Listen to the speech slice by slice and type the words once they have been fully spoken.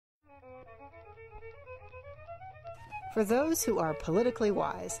for those who are politically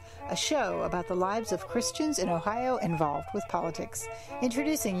wise, a show about the lives of Christians in Ohio involved with politics.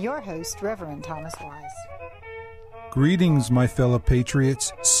 Introducing your host, Reverend Thomas Wise. Greetings, my fellow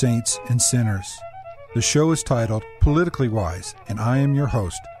patriots, saints, and sinners. The show is titled Politically Wise, and I am your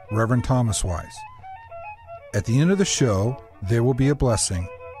host, Reverend Thomas Wise. At the end of the show, there will be a blessing.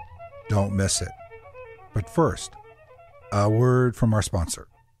 Don't miss it. But first, a word from our sponsor.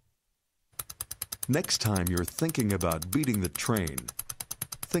 Next time you're thinking about beating the train,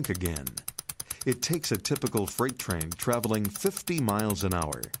 think again. It takes a typical freight train traveling 50 miles an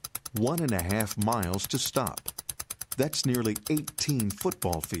hour, 1.5 miles to stop. That's nearly 18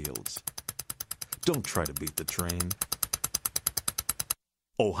 football fields. Don't try to beat the train.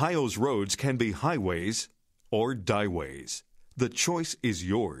 Ohio's roads can be highways or dieways. The choice is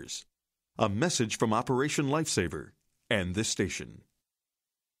yours. A message from Operation Lifesaver and this station.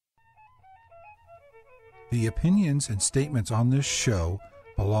 The opinions and statements on this show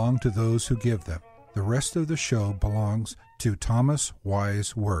belong to those who give them. The rest of the show belongs to Thomas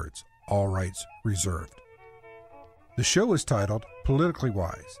Wise Words, all rights reserved. The show is titled Politically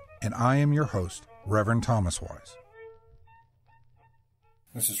Wise, and I am your host, Reverend Thomas Wise.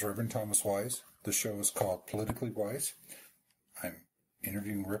 This is Reverend Thomas Wise. The show is called Politically Wise. I'm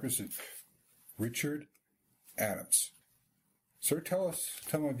interviewing Representative Richard Adams. Sir, tell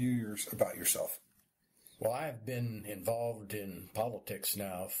my viewers about yourself. Well, I've been involved in politics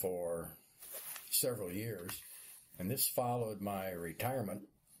now for several years, and this followed my retirement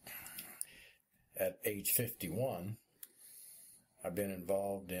at age 51. I've been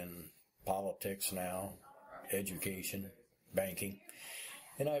involved in politics now, education, banking,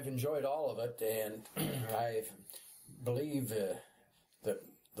 and I've enjoyed all of it, and I believe that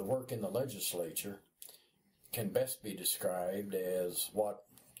the work in the legislature can best be described as what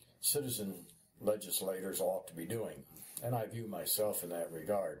citizen legislators ought to be doing, and I view myself in that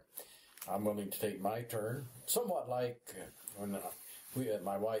regard. I'm willing to take my turn, somewhat like when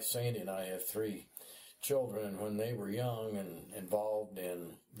my wife Sandy and I have 3 children, and when they were young and involved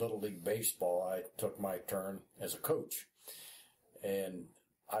in Little League Baseball, I took my turn as a coach. And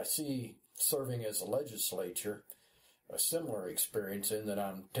I see serving as a legislature a similar experience in that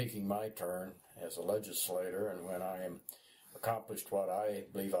I'm taking my turn as a legislator, and when I am accomplished what I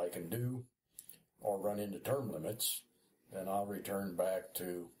believe I can do or run into term limits, then I'll return back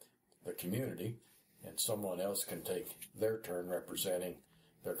to the community and someone else can take their turn representing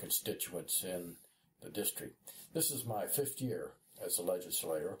their constituents in the district. This is my 5th year as a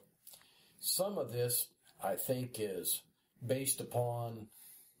legislator. Some of this, I think, is based upon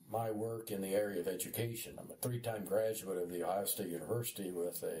my work in the area of education. I'm a 3-time graduate of The Ohio State University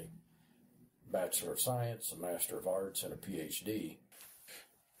with a Bachelor of Science, a Master of Arts, and a PhD.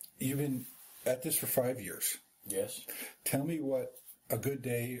 You've been at this for 5 years. Yes. Tell me what a good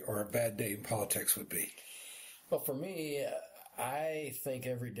day or a bad day in politics would be. Well, for me, I think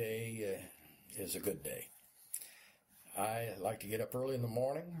every day is a good day. I like to get up early in the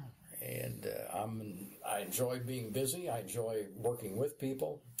morning, and I enjoy being busy. I enjoy working with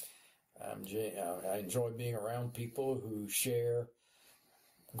people. I enjoy being around people who share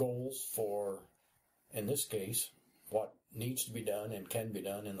goals for, in this case, what needs to be done and can be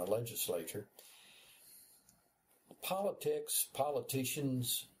done in the legislature.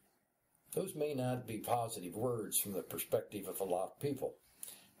 Politicians, those may not be positive words from the perspective of a lot of people.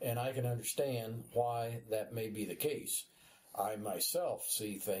 And I can understand why that may be the case. I myself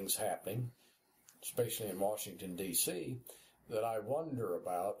see things happening, especially in Washington, D.C., that I wonder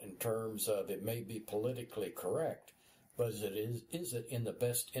about in terms of it may be politically correct, but is it in the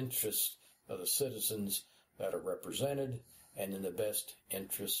best interest of the citizens that are represented and in the best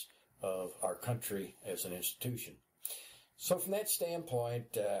interest of our country as an institution? So from that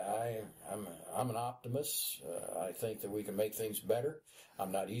standpoint, I'm an optimist. I think that we can make things better.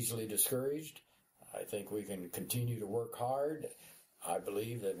 I'm not easily discouraged. I think we can continue to work hard. I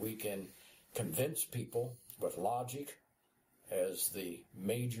believe that we can convince people with logic as the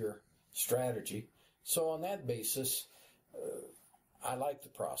major strategy. So on that basis, I like the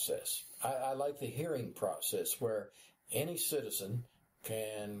process. I like the hearing process where any citizen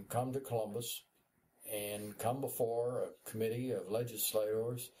can come to Columbus and come before a committee of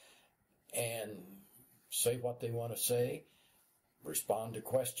legislators and say what they want to say, respond to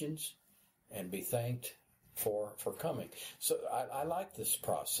questions, and be thanked for coming. So I like this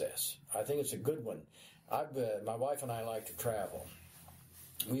process. I think it's a good one. My wife and I like to travel.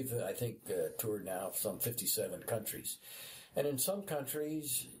 We've, I think, toured now some 57 countries. And in some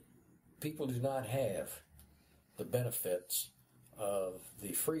countries, people do not have the benefits of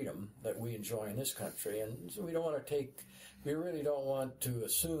the freedom that we enjoy in this country. And so we really don't want to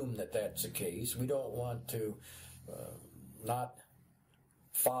assume that that's the case. We don't want to not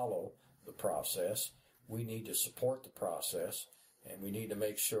follow the process. We need to support the process, and we need to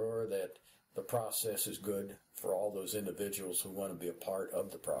make sure that the process is good for all those individuals who want to be a part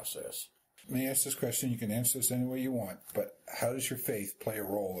of the process. Let me ask this question. You can answer this any way you want, but how does your faith play a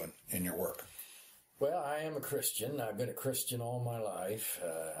role in your work? Well, I am a Christian. I've been a Christian all my life.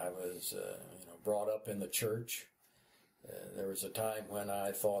 I was brought up in the church. There was a time when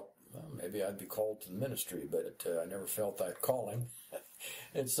I thought, well, maybe I'd be called to the ministry, but I never felt that calling.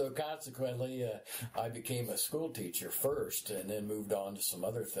 And so consequently, I became a school teacher first and then moved on to some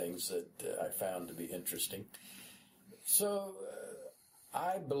other things that I found to be interesting. So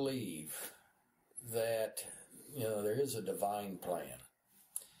I believe that, there is a divine plan.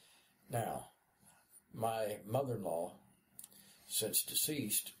 Now, my mother-in-law, since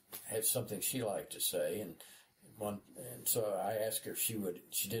deceased, had something she liked to say, and so I asked her if she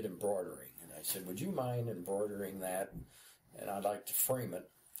did embroidering. And I said, would you mind embroidering that? And I'd like to frame it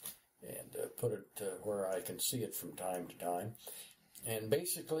and put it where I can see it from time to time. And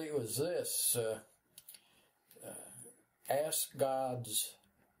basically it was this, ask God's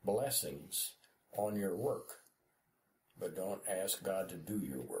blessings on your work, but don't ask God to do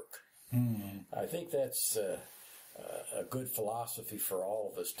your work. Mm-hmm. I think that's a good philosophy for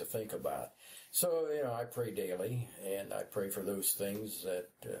all of us to think about. So, I pray daily, and I pray for those things that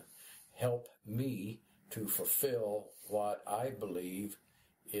help me to fulfill what I believe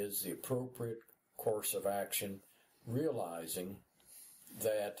is the appropriate course of action, realizing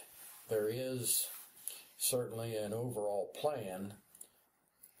that there is certainly an overall plan,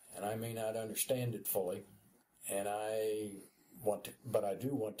 and I may not understand it fully, but I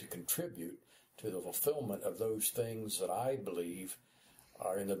do want to contribute to the fulfillment of those things that I believe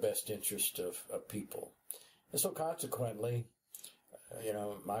are in the best interest of people. And so consequently,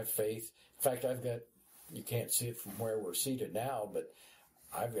 my faith, in fact, you can't see it from where we're seated now, but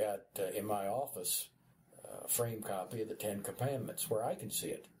I've got in my office a frame copy of the Ten Commandments where I can see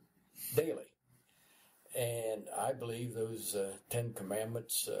it daily. And I believe those 10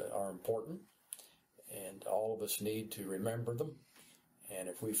 Commandments are important, and all of us need to remember them. And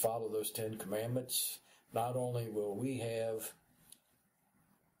if we follow those 10 Commandments, not only will we have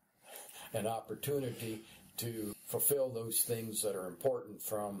an opportunity to fulfill those things that are important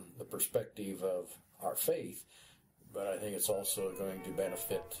from the perspective of our faith, but I think it's also going to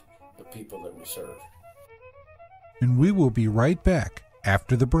benefit the people that we serve. And we will be right back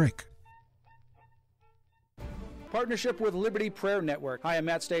after the break. Partnership with Liberty Prayer Network. Hi, I'm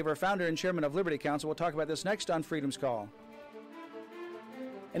Matt Staver, founder and chairman of Liberty Council. We'll talk about this next on Freedom's Call.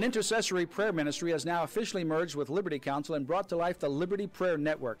 An intercessory prayer ministry has now officially merged with Liberty Council and brought to life the Liberty Prayer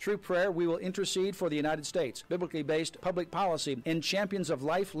Network. Through prayer, we will intercede for the United States, biblically based public policy, and champions of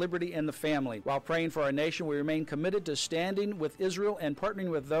life, liberty, and the family. While praying for our nation, we remain committed to standing with Israel and partnering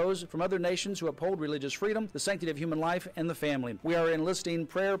with those from other nations who uphold religious freedom, the sanctity of human life, and the family. We are enlisting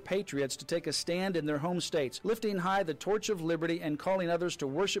prayer patriots to take a stand in their home states, lifting high the torch of liberty and calling others to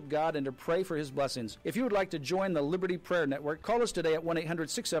worship God and to pray for His blessings. If you would like to join the Liberty Prayer Network, call us today at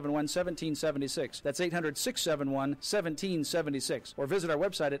 1-800-671-1776. That's 800-671-1776. Or visit our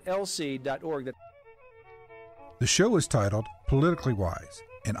website at lc.org. The show is titled Politically Wise,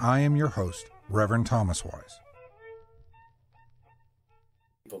 and I am your host, Reverend Thomas Wise.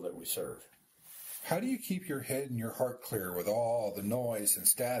 People that we serve. How do you keep your head and your heart clear with all the noise and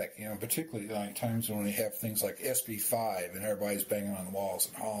static, particularly like times when we have things like SB5 and everybody's banging on the walls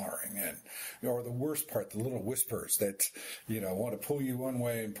and hollering, and or the worst part, the little whispers that, want to pull you one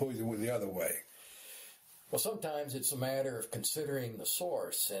way and pull you the other way? Well, sometimes it's a matter of considering the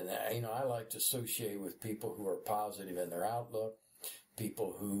source, and, I like to associate with people who are positive in their outlook,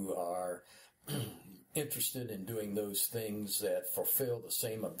 people who are interested in doing those things that fulfill the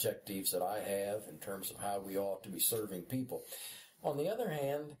same objectives that I have in terms of how we ought to be serving people. On the other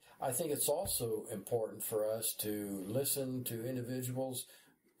hand, I think it's also important for us to listen to individuals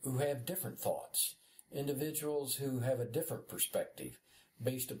who have different thoughts, individuals who have a different perspective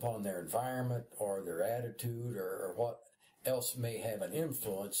based upon their environment or their attitude or what else may have an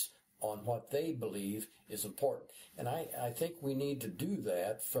influence on what they believe is important. And I think we need to do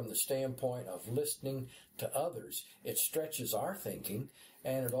that from the standpoint of listening to others. It stretches our thinking,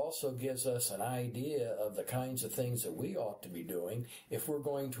 and it also gives us an idea of the kinds of things that we ought to be doing if we're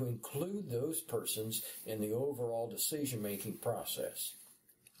going to include those persons in the overall decision-making process.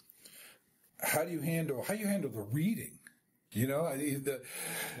 How do you handle the reading You know, I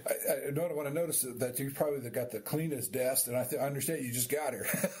don't want to notice that you've probably got the cleanest desk, and I understand you just got here.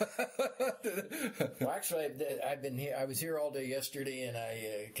 Well, actually, I've been here. I was here all day yesterday, and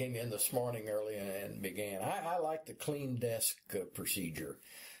I came in this morning early and began. I like the clean desk procedure.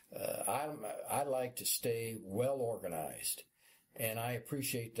 I like to stay well organized, and I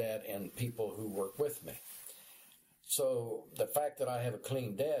appreciate that in people who work with me. So the fact that I have a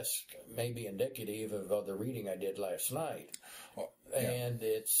clean desk may be indicative of the reading I did last night. And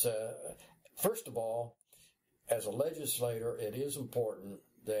it's, first of all, as a legislator, it is important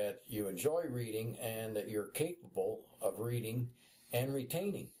that you enjoy reading and that you're capable of reading and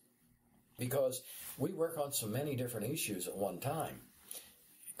retaining. Because we work on so many different issues at one time.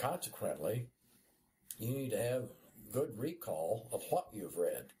 Consequently, you need to have good recall of what you've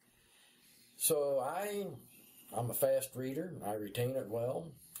read. So I'm a fast reader. I retain it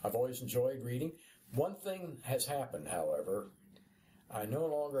well. I've always enjoyed reading. One thing has happened, however. I no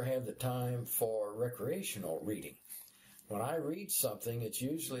longer have the time for recreational reading. When I read something, it's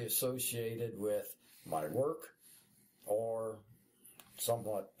usually associated with my work or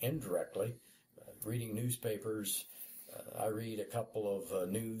somewhat indirectly, reading newspapers. I read a couple of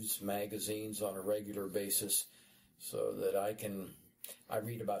news magazines on a regular basis so that I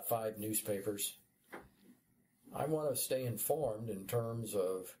read about 5 newspapers. I want to stay informed in terms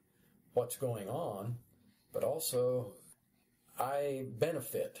of what's going on, but also I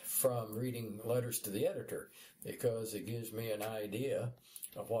benefit from reading letters to the editor because it gives me an idea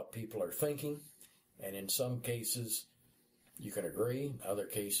of what people are thinking, and in some cases you can agree, other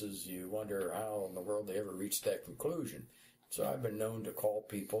cases you wonder how in the world they ever reached that conclusion. So I've been known to call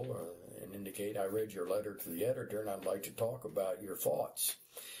people and indicate, I read your letter to the editor and I'd like to talk about your thoughts.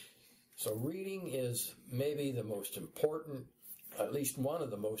 So reading is maybe the most important, at least one of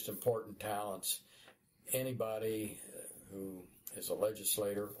the most important talents anybody who is a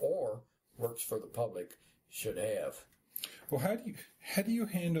legislator or works for the public should have. Well, how do you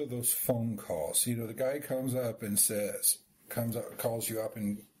handle those phone calls? You know, the guy comes up and calls you up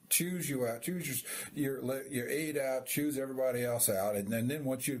and choose you out, choose your aide out, choose everybody else out, and then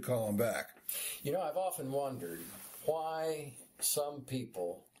wants you to call them back. You know, I've often wondered why some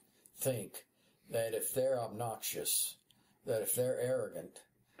people think that if they're obnoxious, that if they're arrogant,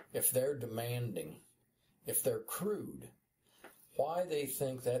 if they're demanding, if they're crude, why they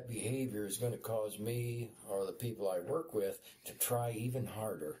think that behavior is going to cause me or the people I work with to try even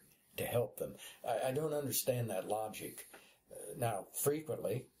harder to help them. I don't understand that logic. Now,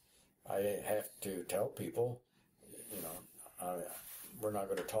 frequently, I have to tell people, you know, we're not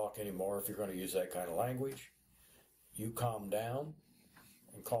going to talk anymore if you're going to use that kind of language. You calm down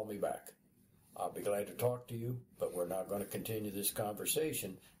and call me back. I'll be glad to talk to you, but we're not going to continue this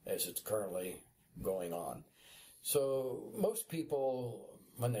conversation as it's currently going on. So most people,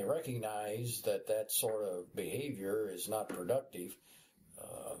 when they recognize that that sort of behavior is not productive,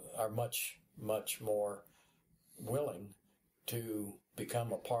 are much, much more willing to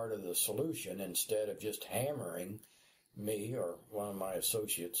become a part of the solution instead of just hammering me or one of my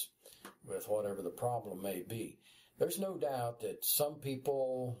associates with whatever the problem may be. There's no doubt that some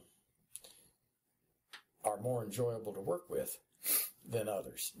people are more enjoyable to work with than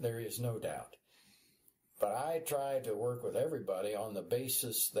others. There is no doubt. But I try to work with everybody on the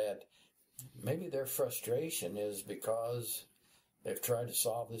basis that maybe their frustration is because they've tried to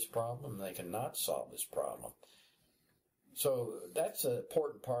solve this problem and they cannot solve this problem. So that's an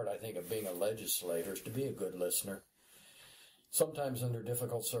important part, I think, of being a legislator, is to be a good listener, sometimes under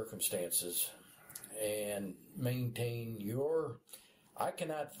difficult circumstances, and maintain I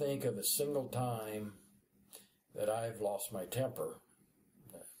cannot think of a single time that I've lost my temper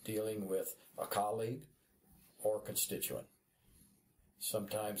dealing with a colleague or constituent.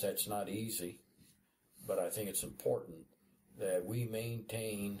 Sometimes that's not easy, but I think it's important that we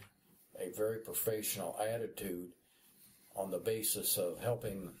maintain a very professional attitude on the basis of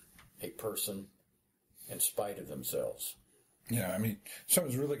helping a person in spite of themselves. Yeah, I mean,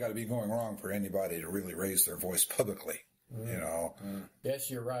 something's really got to be going wrong for anybody to really raise their voice publicly, you know. Yes,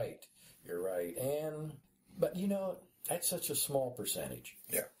 you're right. You're right. But, you know, that's such a small percentage.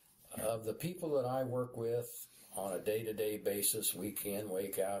 Yeah. Of the people that I work with on a day-to-day basis, week in,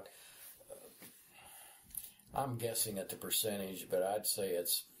 week out, I'm guessing at the percentage, but I'd say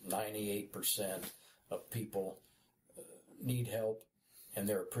it's 98% of people need help, and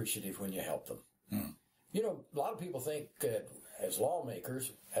they're appreciative when you help them. You know, a lot of people think that as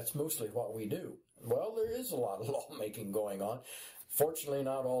lawmakers, that's mostly what we do. Well, there is a lot of lawmaking going on. Fortunately,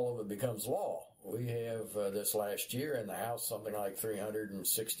 not all of it becomes law. We have this last year in the House something like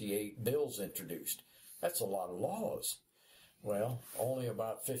 368 bills introduced. That's a lot of laws. Well, only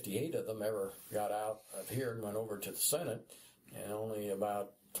about 58 of them ever got out of here and went over to the Senate, and only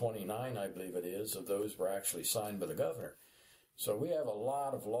about 29, I believe it is, of those were actually signed by the governor. So we have a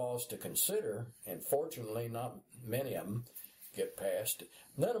lot of laws to consider, and fortunately not many of them get passed.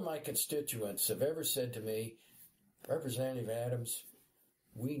 None of my constituents have ever said to me, Representative Adams,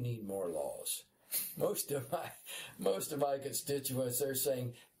 we need more laws. Most of my constituents, they're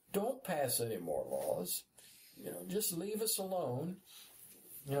saying, don't pass any more laws. Just leave us alone.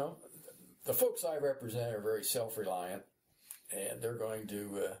 The folks I represent are very self-reliant, and they're going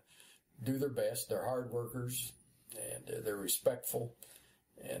to do their best. They're hard workers, and they're respectful,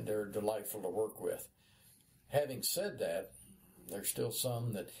 and they're delightful to work with. Having said that, there's still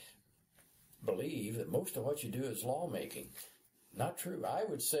some that believe that most of what you do is lawmaking. Not true. I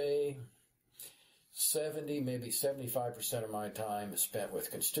would say 70, maybe 75% of my time is spent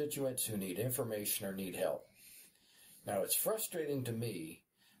with constituents who need information or need help. Now, it's frustrating to me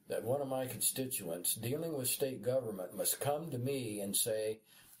that one of my constituents dealing with state government must come to me and say,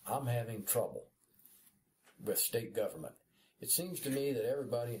 I'm having trouble with state government. It seems to me that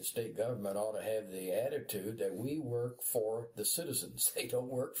everybody in state government ought to have the attitude that we work for the citizens. They don't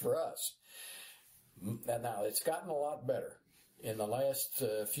work for us. Now, it's gotten a lot better. In the last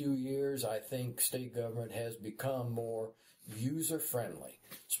few years, I think state government has become more user-friendly,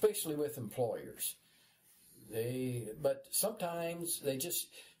 especially with employers. But sometimes they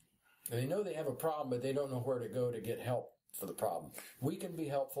know they have a problem, but they don't know where to go to get help for the problem. We can be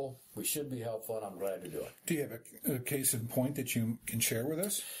helpful. We should be helpful, and I'm glad to do it. Do you have a case in point that you can share with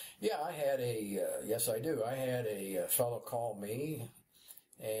us? Yeah, yes, I do. I had a fellow call me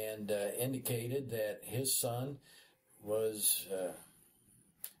and indicated that his son was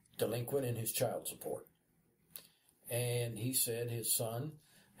delinquent in his child support. And he said his son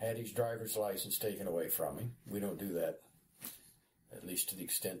had his driver's license taken away from him. We don't do that, at least to the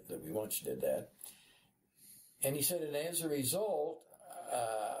extent that we once did that. And he said, and as a result,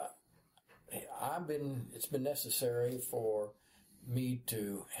 it's been necessary for me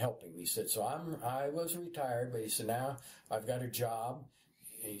to help him. He said, so I was retired, but he said, now I've got a job.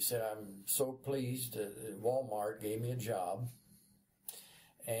 He said, I'm so pleased that Walmart gave me a job.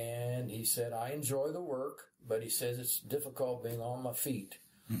 And he said, I enjoy the work, but he says it's difficult being on my feet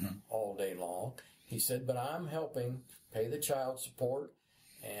all day long. He said, but I'm helping pay the child support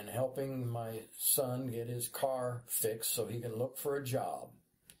and helping my son get his car fixed so he can look for a job.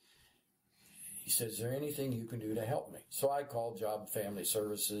 He said, is there anything you can do to help me? So I called Job and Family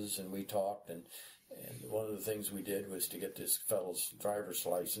Services, and we talked, and one of the things we did was to get this fellow's driver's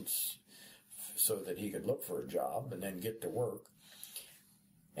license so that he could look for a job and then get to work.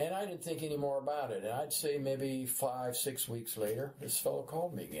 And I didn't think any more about it. And I'd say maybe 5-6 weeks later, this fellow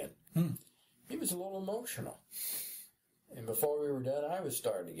called me again. He was a little emotional. And before we were done, I was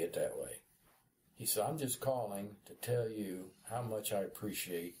starting to get that way. He said, I'm just calling to tell you how much I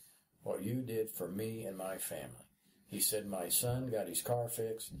appreciate what you did for me and my family. He said, my son got his car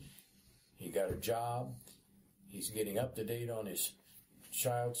fixed. He got a job. He's getting up to date on his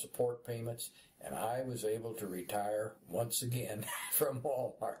child support payments. And I was able to retire once again from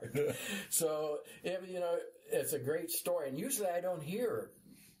Walmart. So, it's a great story. And usually I don't hear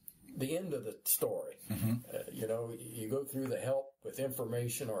the end of the story. You go through the help with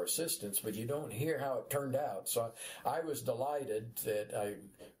information or assistance, but you don't hear how it turned out. So I was delighted that I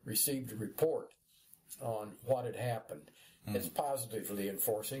received a report on what had happened. It's positively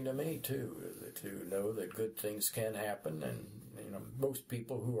enforcing to me, too, to know that good things can happen. And, most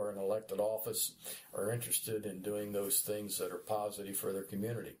people who are in elected office are interested in doing those things that are positive for their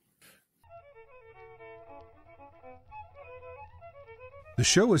community. The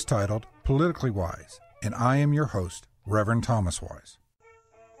show is titled Politically Wise, and I am your host, Reverend Thomas Wise.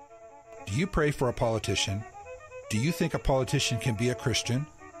 Do you pray for a politician? Do you think a politician can be a Christian?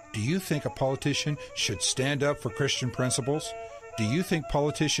 Do you think a politician should stand up for Christian principles? Do you think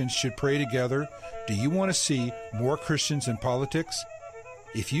politicians should pray together? Do you want to see more Christians in politics?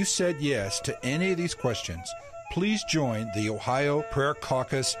 If you said yes to any of these questions, please join the Ohio Prayer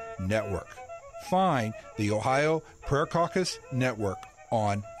Caucus Network. Find the Ohio Prayer Caucus Network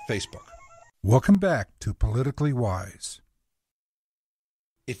on Facebook. Welcome back to Politically Wise.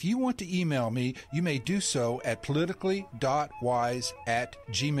 If you want to email me, you may do so at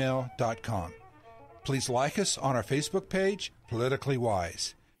politically.wise@gmail.com. Please like us on our Facebook page, Politically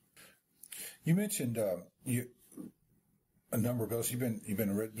Wise. You mentioned a number of bills. You've been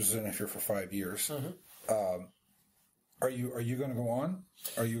a representative here for 5 years. Are you going to go on?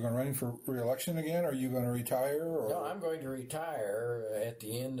 Are you going to run for re-election again? Are you going to retire? Or? No, I'm going to retire at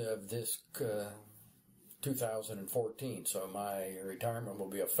the end of this 2014. So my retirement will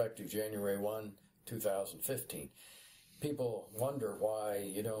be effective January 1, 2015. People wonder why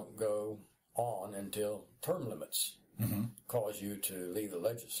you don't go on until term limits cause you to leave the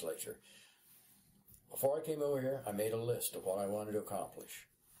legislature. Before I came over here, I made a list of what I wanted to accomplish.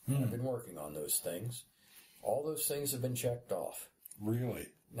 I've been working on those things. All those things have been checked off. Really?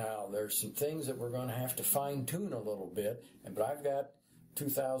 Now, there's some things that we're going to have to fine-tune a little bit, but I've got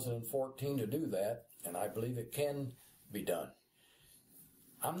 2014 to do that, and I believe it can be done.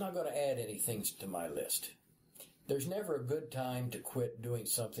 I'm not going to add anything to my list. There's never a good time to quit doing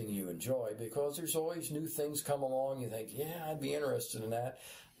something you enjoy because there's always new things come along. You think, yeah, I'd be interested in that.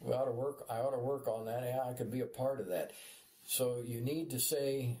 I ought to work on that. Yeah, I could be a part of that. So you need to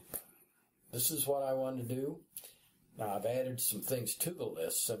say, this is what I want to do. Now, I've added some things to the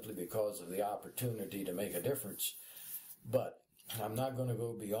list simply because of the opportunity to make a difference. But I'm not going to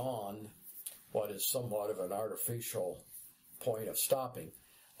go beyond what is somewhat of an artificial point of stopping.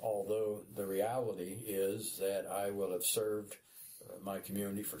 Although the reality is that I will have served my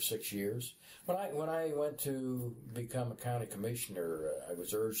community for 6 years. When I went to become a county commissioner, I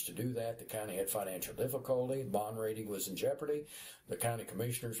was urged to do that. The county had financial difficulty. Bond rating was in jeopardy. The county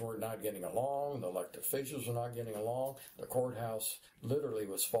commissioners were not getting along. The elected officials were not getting along. The courthouse literally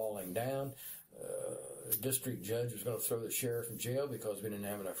was falling down. The district judge was going to throw the sheriff in jail because we didn't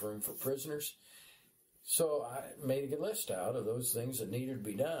have enough room for prisoners. So I made a list out of those things that needed to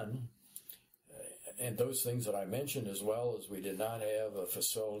be done, and those things that I mentioned, as well as we did not have a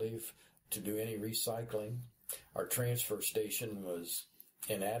facility to do any recycling. Our transfer station was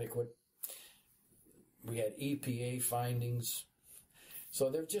inadequate. We had EPA findings.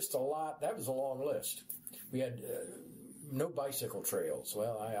 So there's just a lot. That was a long list. We had no bicycle trails.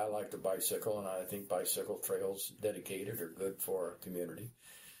 Well, I like to bicycle, and I think bicycle trails dedicated are good for our community.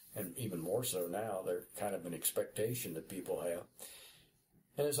 And even more so now, they're kind of an expectation that people have.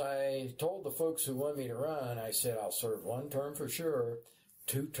 And as I told the folks who want me to run, I said, I'll serve 1 term for sure,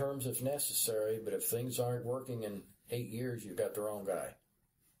 2 terms if necessary, but if things aren't working in 8 years, you've got the wrong guy.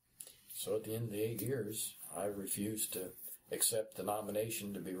 So at the end of the 8 years, I refused to accept the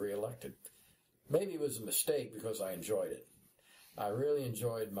nomination to be reelected. Maybe it was a mistake because I enjoyed it. I really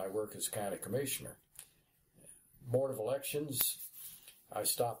enjoyed my work as county commissioner. Board of Elections, I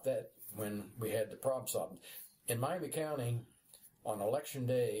stopped that when we had the problem solved. In Miami County, on election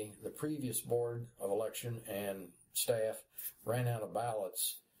day, the previous board of election and staff ran out of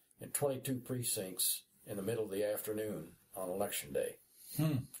ballots in 22 precincts in the middle of the afternoon on election day.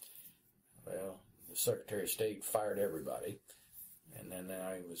 Well, the Secretary of State fired everybody, and then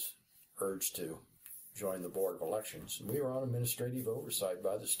I was urged to join the Board of Elections. We were on administrative oversight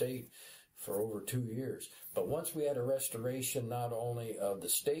by the state for over 2 years. But once we had a restoration not only of the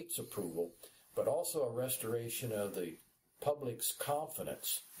state's approval, but also a restoration of the public's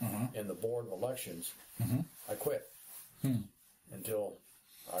confidence in the Board of Elections, I quit until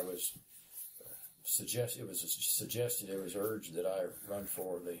I was suggested. It was urged that I run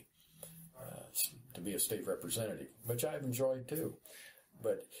for the to be a state representative, which I've enjoyed too.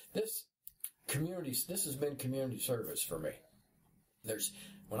 But this has been community service for me.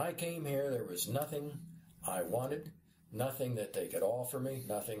 When I came here, there was nothing I wanted, nothing that they could offer me,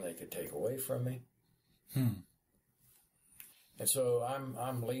 nothing they could take away from me. And so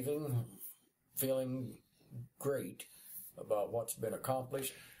I'm leaving feeling great about what's been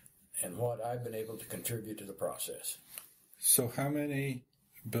accomplished and what I've been able to contribute to the process. So how many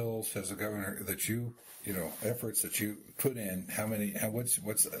bills has the governor that efforts that you put in, how many, and what's,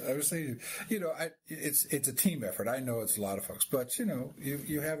 I would say, it's a team effort. I know it's a lot of folks, but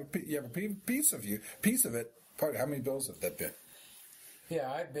you have a piece of it. How many bills have that been? Yeah,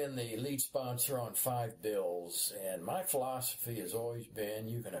 I've been the lead sponsor on 5 bills, and my philosophy has always been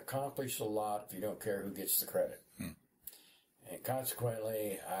you can accomplish a lot if you don't care who gets the credit. And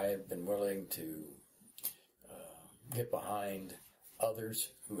consequently, I've been willing to get behind others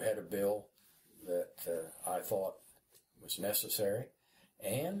who had a bill that I thought was necessary,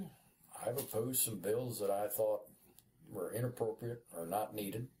 and I've opposed some bills that I thought were inappropriate or not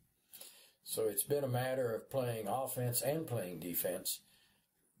needed. So it's been a matter of playing offense and playing defense.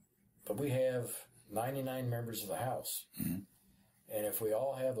 But we have 99 members of the House, and if we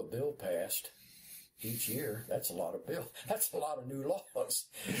all have a bill passed each year, that's a lot of bills. That's a lot of new laws.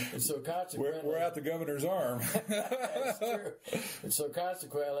 And so consequently, we're at the governor's arm. That's true. And so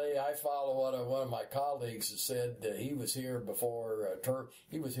consequently, I follow what one of my colleagues has said. He was here before term.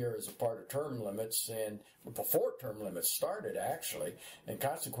 He was here as a part of term limits, and before term limits started, actually. And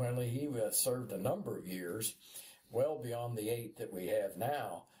consequently, he served a number of years, well beyond the 8 that we have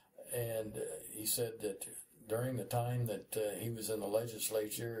now. And he said that during the time that he was in the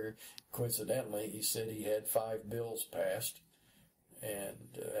legislature, coincidentally, he said he had 5 bills passed, and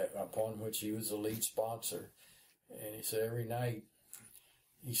upon which he was the lead sponsor. And he said every night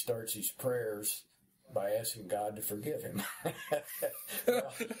he starts his prayers by asking God to forgive him.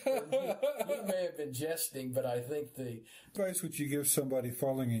 Well, he may have been jesting, but I think the advice would you give somebody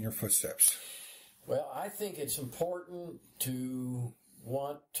following in your footsteps? Well, I think it's important to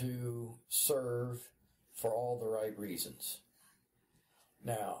want to serve for all the right reasons.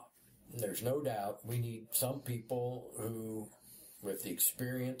 Now, there's no doubt we need some people who, with the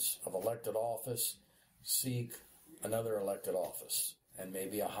experience of elected office, seek another elected office and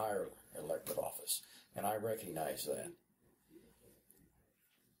maybe a higher elected office. And I recognize that.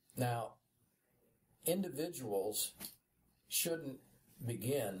 Now, individuals shouldn't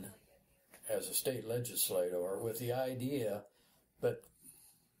begin as a state legislator with the idea that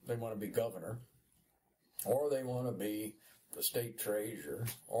they want to be governor, or they want to be the state treasurer,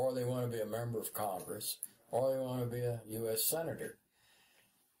 or they want to be a member of Congress, or they want to be a U.S. senator.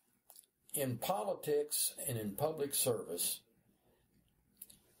 In politics and in public service,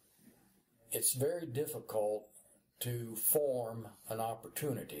 it's very difficult to form an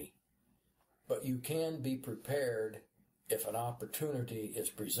opportunity, but you can be prepared if an opportunity is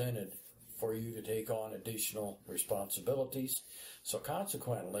presented for you to take on additional responsibilities. So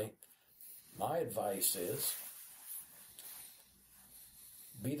consequently, my advice is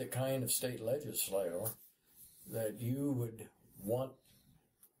be the kind of state legislator that you would want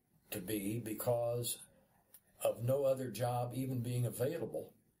to be because of no other job even being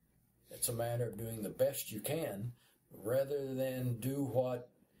available. It's a matter of doing the best you can rather than do what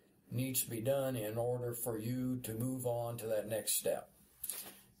needs to be done in order for you to move on to that next step.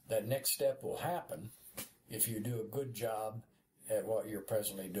 That next step will happen if you do a good job at what you're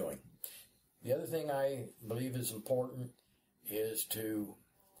presently doing. The other thing I believe is important is to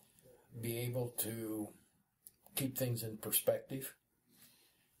be able to keep things in perspective.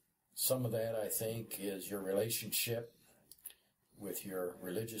 Some of that, I think, is your relationship with your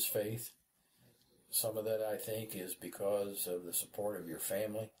religious faith. Some of that, I think, is because of the support of your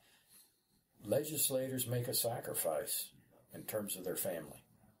family. Legislators make a sacrifice in terms of their family.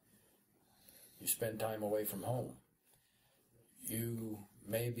 You spend time away from home. You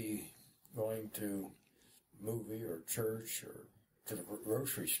may be going to movie or church or to the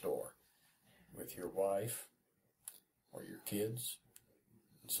grocery store with your wife or your kids.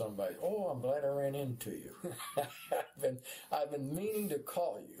 Somebody, oh, I'm glad I ran into you. I've been meaning to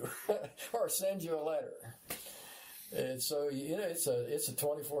call you or send you a letter. And so, it's a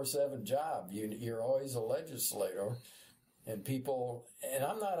 24/7 job. You're always a legislator, and people, and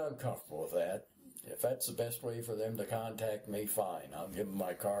I'm not uncomfortable with that. If that's the best way for them to contact me, fine. I'll give them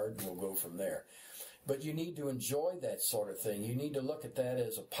my card and we'll go from there. But you need to enjoy that sort of thing. You need to look at that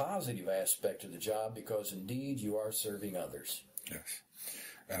as a positive aspect of the job because indeed you are serving others. Yes.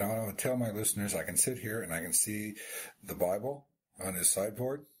 And I want to tell my listeners, I can sit here and I can see the Bible on his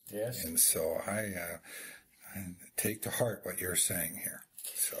sideboard. Yes. And so I take to heart what you're saying here.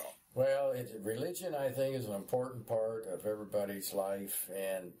 So. Well, religion, I think, is an important part of everybody's life.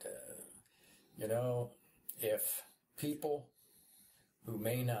 And, if people who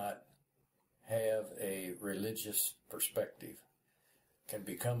may not have a religious perspective can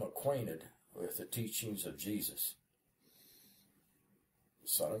become acquainted with the teachings of Jesus, the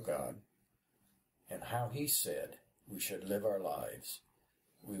Son of God, and how he said we should live our lives,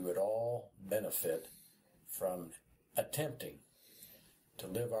 we would all benefit from attempting to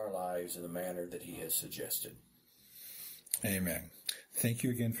live our lives in the manner that he has suggested. Amen. Thank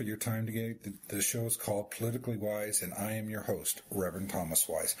you again for your time today. The show is called Politically Wise, and I am your host, Reverend Thomas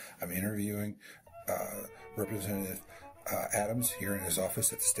Wise. I'm interviewing Representative Adams here in his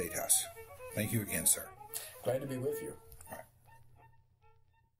office at the State House. Thank you again, sir. Glad to be with you. All right.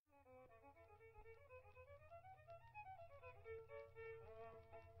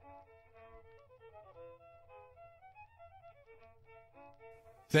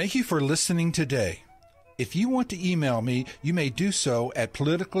 Thank you for listening today. If you want to email me, you may do so at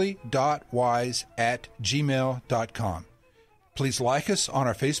politically.wise@gmail.com. Please like us on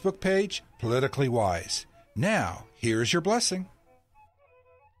our Facebook page, Politically Wise. Now, here's your blessing.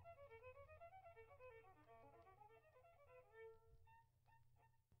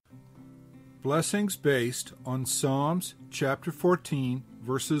 Blessings based on Psalms chapter 14,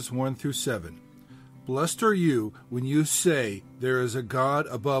 verses 1 through 7. Blessed are you when you say there is a God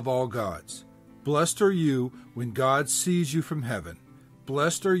above all gods. Blessed are you when God sees you from heaven.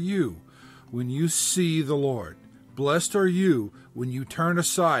 Blessed are you when you see the Lord. Blessed are you when you turn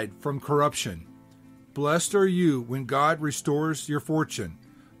aside from corruption. Blessed are you when God restores your fortune.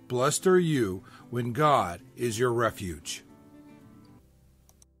 Blessed are you when God is your refuge.